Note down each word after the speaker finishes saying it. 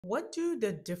What do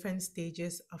the different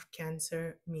stages of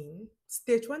cancer mean?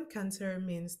 Stage 1 cancer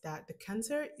means that the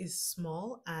cancer is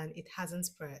small and it hasn't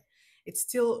spread. It's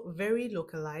still very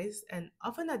localized, and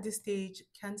often at this stage,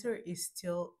 cancer is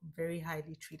still very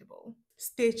highly treatable.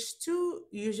 Stage 2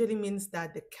 usually means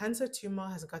that the cancer tumor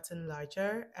has gotten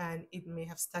larger and it may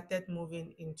have started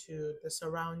moving into the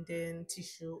surrounding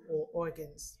tissue or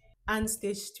organs. And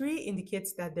stage 3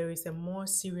 indicates that there is a more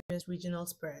serious regional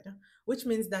spread, which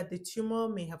means that the tumor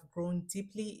may have grown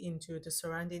deeply into the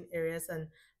surrounding areas and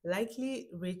likely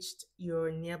reached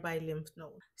your nearby lymph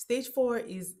node. Stage 4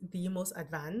 is the most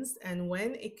advanced, and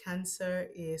when a cancer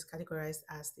is categorized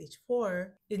as stage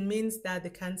 4, it means that the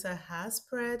cancer has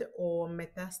spread or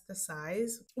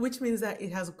metastasized, which means that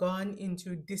it has gone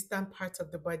into distant parts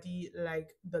of the body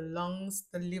like the lungs,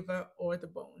 the liver, or the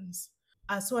bones.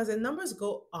 So as the numbers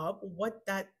go up, what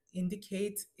that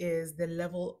indicates is the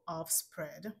level of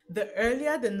spread. The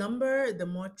earlier the number, the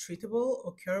more treatable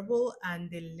or curable, and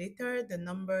the later the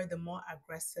number, the more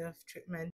aggressive treatment